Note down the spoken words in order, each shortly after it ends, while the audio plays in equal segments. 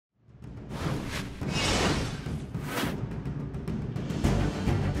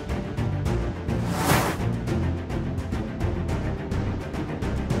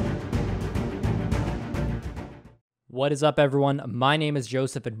What is up, everyone? My name is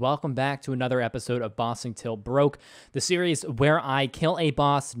Joseph, and welcome back to another episode of Bossing Till Broke, the series where I kill a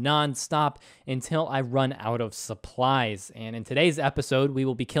boss non-stop until I run out of supplies. And in today's episode, we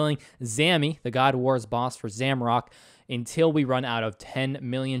will be killing Zammy, the God Wars boss for Zamrock, until we run out of 10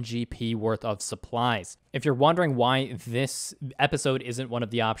 million GP worth of supplies. If you're wondering why this episode isn't one of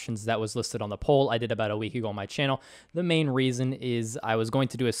the options that was listed on the poll I did about a week ago on my channel, the main reason is I was going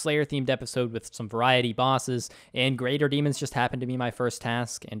to do a Slayer-themed episode with some variety bosses, and Greater Demons just happened to be my first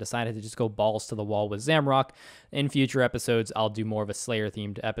task, and decided to just go balls to the wall with Zamrock. In future episodes, I'll do more of a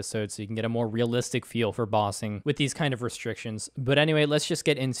Slayer-themed episode so you can get a more realistic feel for bossing with these kind of restrictions. But anyway, let's just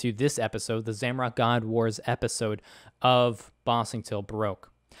get into this episode, the Zamrock God Wars episode of Bossing Till Broke.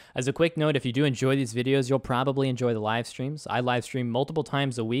 As a quick note, if you do enjoy these videos, you'll probably enjoy the live streams. I live stream multiple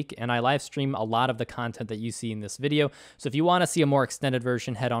times a week, and I live stream a lot of the content that you see in this video. So if you want to see a more extended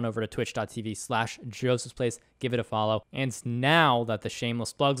version, head on over to twitch.tv/JosephsPlace, give it a follow. And now that the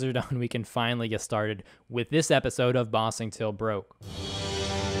shameless plugs are done, we can finally get started with this episode of Bossing Till Broke.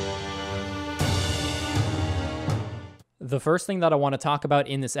 The first thing that I want to talk about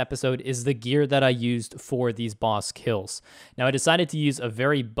in this episode is the gear that I used for these boss kills. Now, I decided to use a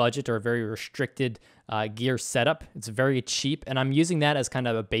very budget or a very restricted gear setup. It's very cheap, and I'm using that as kind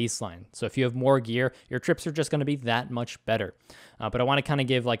of a baseline. So if you have more gear, your trips are just going to be that much better. But I want to kind of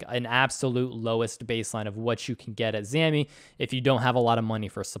give like an absolute lowest baseline of what you can get at Zammy if you don't have a lot of money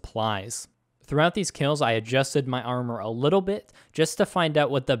for supplies. Throughout these kills, I adjusted my armor a little bit just to find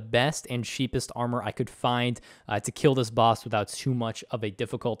out what the best and cheapest armor I could find to kill this boss without too much of a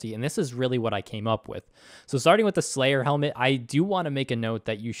difficulty, and this is really what I came up with. So starting with the Slayer helmet, I do want to make a note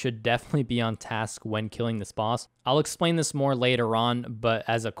that you should definitely be on task when killing this boss. I'll explain this more later on, but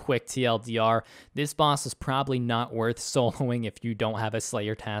as a quick TLDR, this boss is probably not worth soloing if you don't have a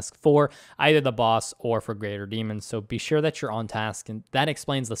Slayer task for either the boss or for Greater Demons, so be sure that you're on task, and that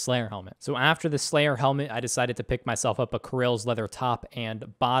explains the Slayer helmet. So after the Slayer helmet, I decided to pick myself up a K'ril's leather top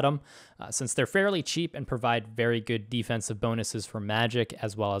and bottom, since they're fairly cheap and provide very good defensive bonuses for magic,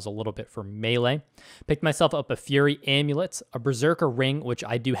 as well as a little bit for melee. Picked myself up a Fury amulet, a Berserker ring, which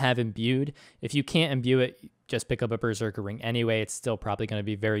I do have imbued. If you can't imbue it, just pick up a Berserker ring anyway. It's still probably going to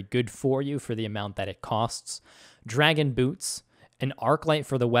be very good for you for the amount that it costs. Dragon boots, an arc light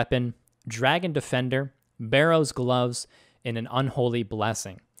for the weapon, Dragon defender, Barrow's gloves, and an unholy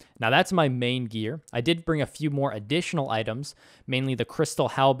blessing. Now that's my main gear. I did bring a few more additional items, mainly the crystal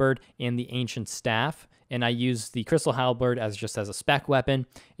halberd and the ancient staff. And I used the crystal halberd as just as a spec weapon,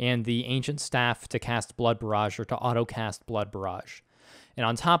 and the ancient staff to cast blood barrage or to auto cast blood barrage. And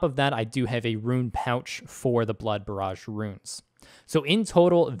on top of that, I do have a rune pouch for the blood barrage runes. So in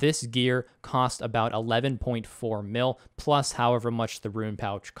total, this gear cost about 11.4 mil, plus however much the rune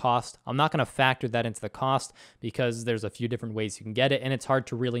pouch cost. I'm not going to factor that into the cost because there's a few different ways you can get it, and it's hard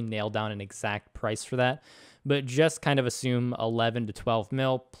to really nail down an exact price for that. But just kind of assume 11 to 12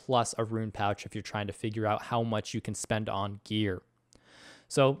 mil plus a rune pouch if you're trying to figure out how much you can spend on gear.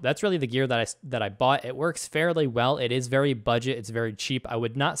 So that's really the gear that I bought. It works fairly well. It is very budget. It's very cheap. I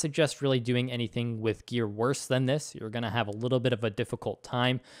would not suggest really doing anything with gear worse than this. You're going to have a little bit of a difficult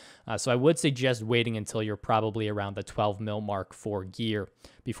time. So I would suggest waiting until you're probably around the 12 mil mark for gear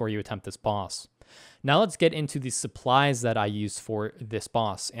before you attempt this boss. Now let's get into the supplies that I use for this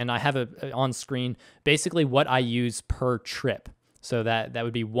boss. And I have on screen basically what I use per trip. So that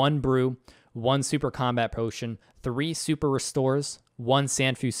would be 1 brew, 1 super combat potion, 3 super restores, 1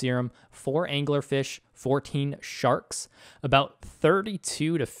 Sandfu serum, 4 anglerfish, 14 sharks, about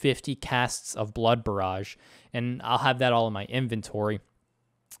 32 to 50 casts of blood barrage, and I'll have that all in my inventory.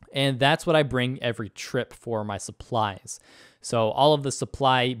 And that's what I bring every trip for my supplies. So all of the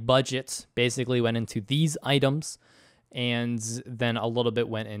supply budgets basically went into these items, and then a little bit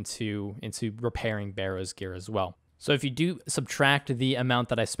went into repairing Barrow's gear as well. So if you do subtract the amount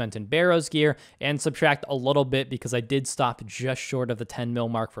that I spent in Barrow's gear and subtract a little bit because I did stop just short of the 10 mil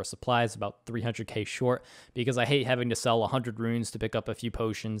mark for supplies, about 300k short, because I hate having to sell 100 runes to pick up a few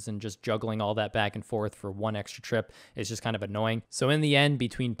potions and just juggling all that back and forth for 1 extra trip is just kind of annoying. So in the end,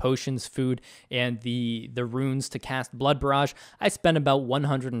 between potions, food, and the runes to cast blood barrage, I spent about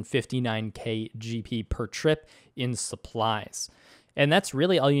 159k GP per trip in supplies. And that's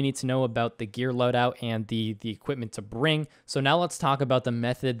really all you need to know about the gear loadout and the equipment to bring. So now let's talk about the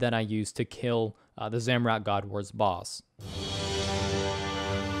method that I use to kill the Zamrock God Wars boss.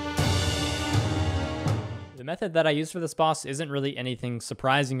 The method that I use for this boss isn't really anything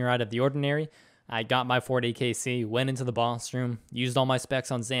surprising or out of the ordinary. I got my 40 KC, went into the boss room, used all my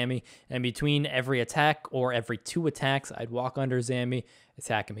specs on Zammy, and between every attack or every 2 attacks, I'd walk under Zammy,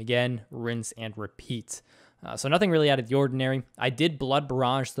 attack him again, rinse and repeat. So nothing really out of the ordinary. I did Blood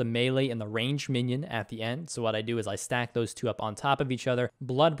Barrage the melee and the range minion at the end. So what I do is I stack those two up on top of each other.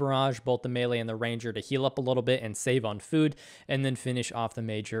 Blood Barrage both the melee and the ranger to heal up a little bit and save on food, and then finish off the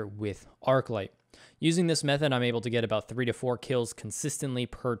major with Arclight. Using this method, I'm able to get about 3 to 4 kills consistently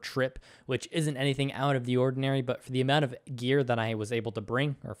per trip, which isn't anything out of the ordinary, but for the amount of gear that I was able to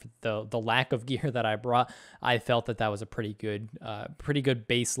bring, or for the lack of gear that I brought, I felt that that was a pretty good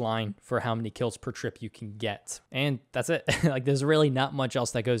baseline for how many kills per trip you can get. And that's it. Like, there's really not much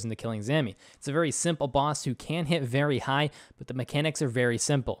else that goes into killing Zammy. It's a very simple boss who can hit very high, but the mechanics are very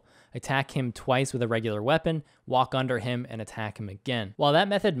simple. Attack him twice with a regular weapon, walk under him, and attack him again. While that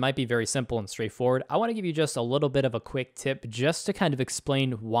method might be very simple and straightforward, I want to give you just a little bit of a quick tip just to kind of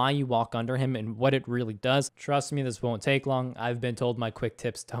explain why you walk under him and what it really does. Trust me, this won't take long. I've been told my quick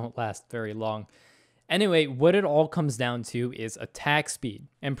tips don't last very long. Anyway, what it all comes down to is attack speed,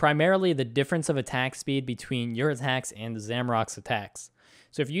 and primarily the difference of attack speed between your attacks and Zammrock's attacks.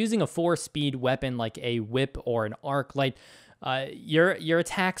 So if you're using a 4-speed weapon like a whip or an Arclight, your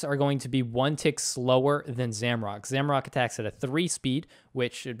attacks are going to be 1 tick slower than Zammrock. Zammrock attacks at a 3 speed,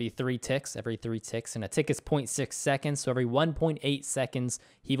 which should be 3 ticks, every 3 ticks, and a tick is 0.6 seconds, so every 1.8 seconds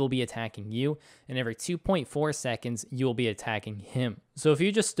he will be attacking you, and every 2.4 seconds you will be attacking him. So if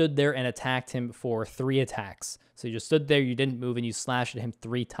you just stood there and attacked him for 3 attacks, so you just stood there, you didn't move, and you slashed at him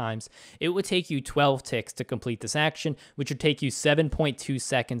 3 times, it would take you 12 ticks to complete this action, which would take you 7.2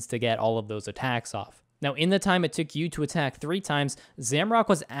 seconds to get all of those attacks off. Now, in the time it took you to attack 3 times, Zammrock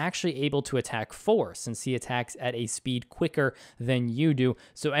was actually able to attack 4, since he attacks at a speed quicker than you do.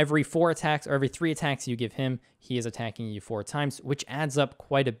 So every 4 attacks, or every 3 attacks you give him, he is attacking you 4 times, which adds up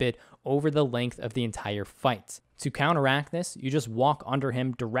quite a bit over the length of the entire fight. To counteract this, you just walk under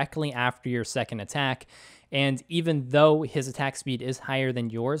him directly after your second attack, and even though his attack speed is higher than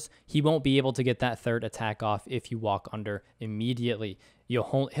yours, he won't be able to get that 3rd attack off if you walk under immediately.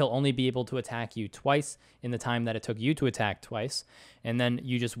 He'll only be able to attack you twice in the time that it took you to attack twice, and then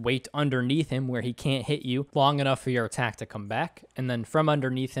you just wait underneath him where he can't hit you long enough for your attack to come back, and then from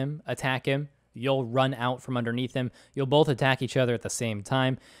underneath him, attack him. You'll run out from underneath him. You'll both attack each other at the same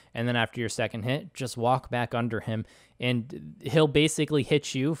time, and then after your second hit, just walk back under him, and he'll basically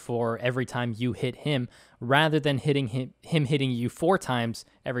hit you for every time you hit him, rather than him hitting you 4 times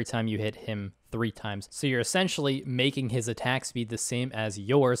every time you hit him 3 times. So you're essentially making his attack speed the same as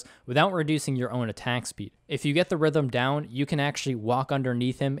yours without reducing your own attack speed. If you get the rhythm down, you can actually walk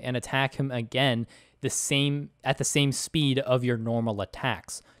underneath him and attack him again at the same speed of your normal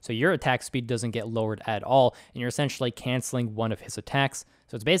attacks. So your attack speed doesn't get lowered at all, and you're essentially canceling one of his attacks.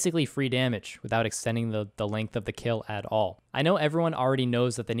 So it's basically free damage without extending the length of the kill at all. I know everyone already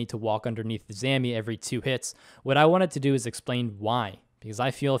knows that they need to walk underneath Zammy every 2 hits. What I wanted to do is explain why, because I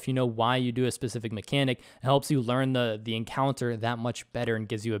feel if you know why you do a specific mechanic, it helps you learn the encounter that much better and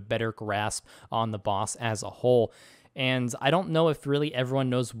gives you a better grasp on the boss as a whole. And I don't know if really everyone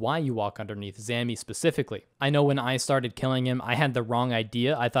knows why you walk underneath Zammy specifically. I know when I started killing him, I had the wrong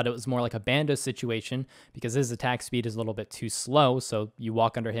idea. I thought it was more like a Bando situation because his attack speed is a little bit too slow, so you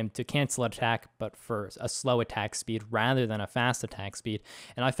walk under him to cancel attack, but for a slow attack speed rather than a fast attack speed.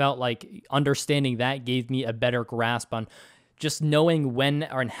 And I felt like understanding that gave me a better grasp on just knowing when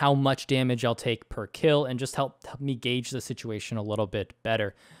or how much damage I'll take per kill, and just help me gauge the situation a little bit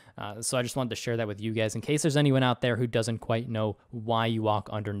better. So I just wanted to share that with you guys in case there's anyone out there who doesn't quite know why you walk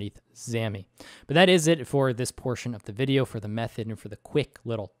underneath Zammy. But that is it for this portion of the video, for the method and for the quick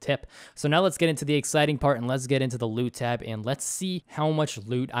little tip. So now let's get into the exciting part, and let's get into the loot tab, and let's see how much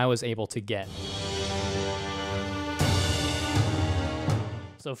loot I was able to get.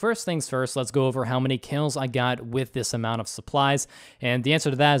 So first things first, let's go over how many kills I got with this amount of supplies, and the answer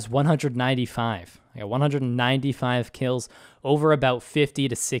to that is 195. I got 195 kills over about 50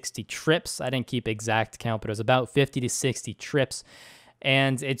 to 60 trips. I didn't keep exact count, but it was about 50 to 60 trips.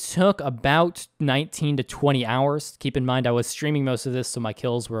 And it took about 19 to 20 hours. Keep in mind, I was streaming most of this, so my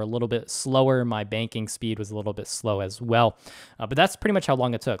kills were a little bit slower. My banking speed was a little bit slow as well. But that's pretty much how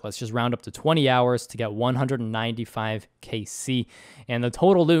long it took. Let's just round up to 20 hours to get 195 KC. And the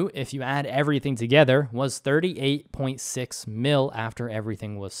total loot, if you add everything together, was 38.6 mil after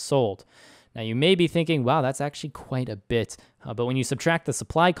everything was sold. Now, you may be thinking, wow, that's actually quite a bit. But when you subtract the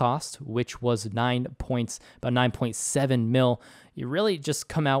supply cost, which was about 9.7 mil, you really just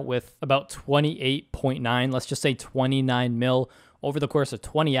come out with about 28.9, let's just say 29 mil, over the course of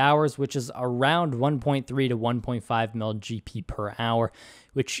 20 hours, which is around 1.3 to 1.5 mil GP per hour,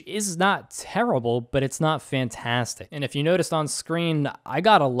 which is not terrible, but it's not fantastic. And if you noticed on screen, I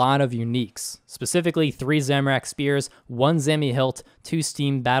got a lot of uniques, specifically 3 Zamorak Spears, 1 Zammy Hilt, 2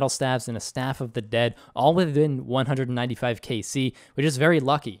 Steam Battle Staves, and a Staff of the Dead, all within 195 KC, which is very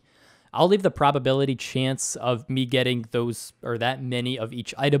lucky. I'll leave the probability chance of me getting those or that many of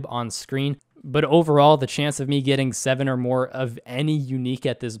each item on screen, but overall, the chance of me getting 7 or more of any unique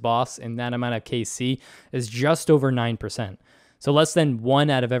at this boss in that amount of KC is just over 9%. So less than 1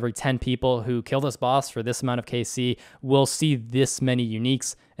 out of every 10 people who kill this boss for this amount of KC will see this many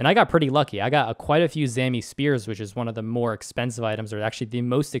uniques. And I got pretty lucky. I got quite a few Zammy Spears, which is one of the more expensive items, or actually the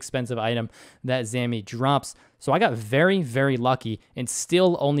most expensive item that Zammy drops. So I got very, very lucky and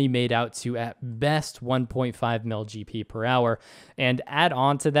still only made out to, at best, 1.5 mil GP per hour. And add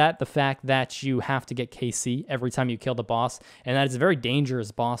on to that the fact that you have to get KC every time you kill the boss, and that is a very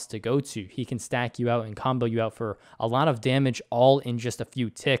dangerous boss to go to. He can stack you out and combo you out for a lot of damage all in just a few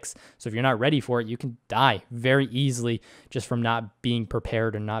ticks. So if you're not ready for it, you can die very easily just from not being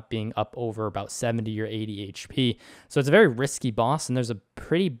prepared and not being up over about 70 or 80 HP. So it's a very risky boss, and there's a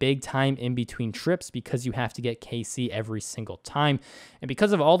pretty big time in between trips because you have to get KC every single time. And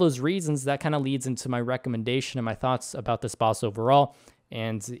because of all those reasons, that kind of leads into my recommendation and my thoughts about this boss overall.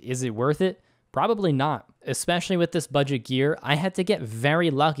 And is it worth it? Probably not, especially with this budget gear. I had to get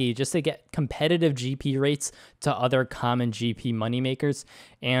very lucky just to get competitive GP rates to other common GP moneymakers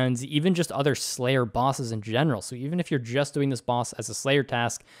and even just other Slayer bosses in general. So even if you're just doing this boss as a Slayer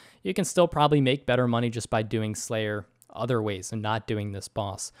task, you can still probably make better money just by doing Slayer other ways and not doing this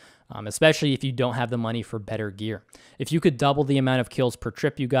boss, especially if you don't have the money for better gear. If you could double the amount of kills per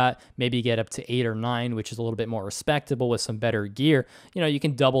trip you got, maybe get up to 8 or 9, which is a little bit more respectable with some better gear, you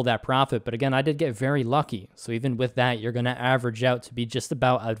can double that profit. But again, I did get very lucky. So even with that, you're going to average out to be just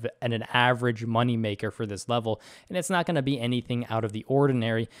about an average money maker for this level. And it's not going to be anything out of the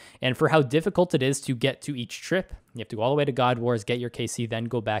ordinary. And for how difficult it is to get to each trip, you have to go all the way to God Wars, get your KC, then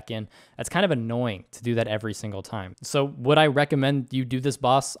go back in. That's kind of annoying to do that every single time. So would I recommend you do this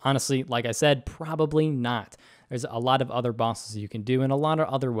boss? Honestly, like I said, probably not. There's a lot of other bosses you can do and a lot of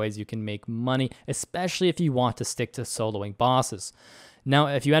other ways you can make money, especially if you want to stick to soloing bosses. Now,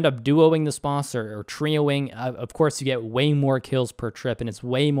 if you end up duoing this boss or trioing, of course, you get way more kills per trip and it's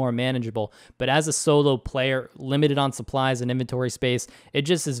way more manageable. But as a solo player, limited on supplies and inventory space, it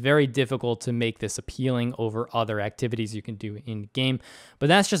just is very difficult to make this appealing over other activities you can do in-game. But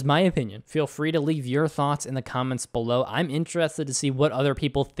that's just my opinion. Feel free to leave your thoughts in the comments below. I'm interested to see what other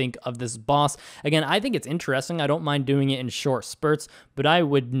people think of this boss. Again, I think it's interesting. I don't mind doing it in short spurts, but I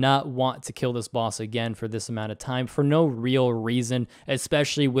would not want to kill this boss again for this amount of time for no real reason,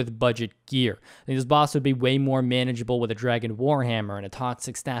 especially with budget gear. I think this boss would be way more manageable with a Dragon Warhammer and a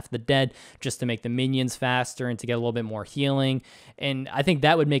Toxic Staff of the Dead just to make the minions faster and to get a little bit more healing. And I think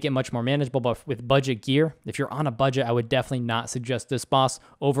that would make it much more manageable, but with budget gear, if you're on a budget, I would definitely not suggest this boss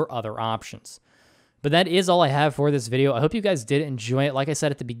over other options. But that is all I have for this video. I hope you guys did enjoy it. Like I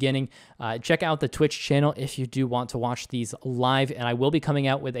said at the beginning, check out the Twitch channel if you do want to watch these live, and I will be coming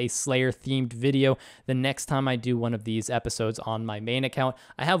out with a Slayer-themed video the next time I do one of these episodes on my main account.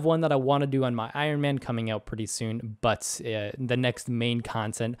 I have one that I want to do on my Iron Man coming out pretty soon, but the next main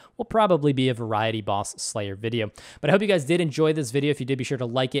content will probably be a variety boss Slayer video. But I hope you guys did enjoy this video. If you did, be sure to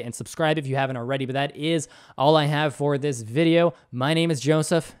like it and subscribe if you haven't already. But that is all I have for this video. My name is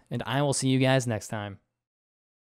Joseph, and I will see you guys next time.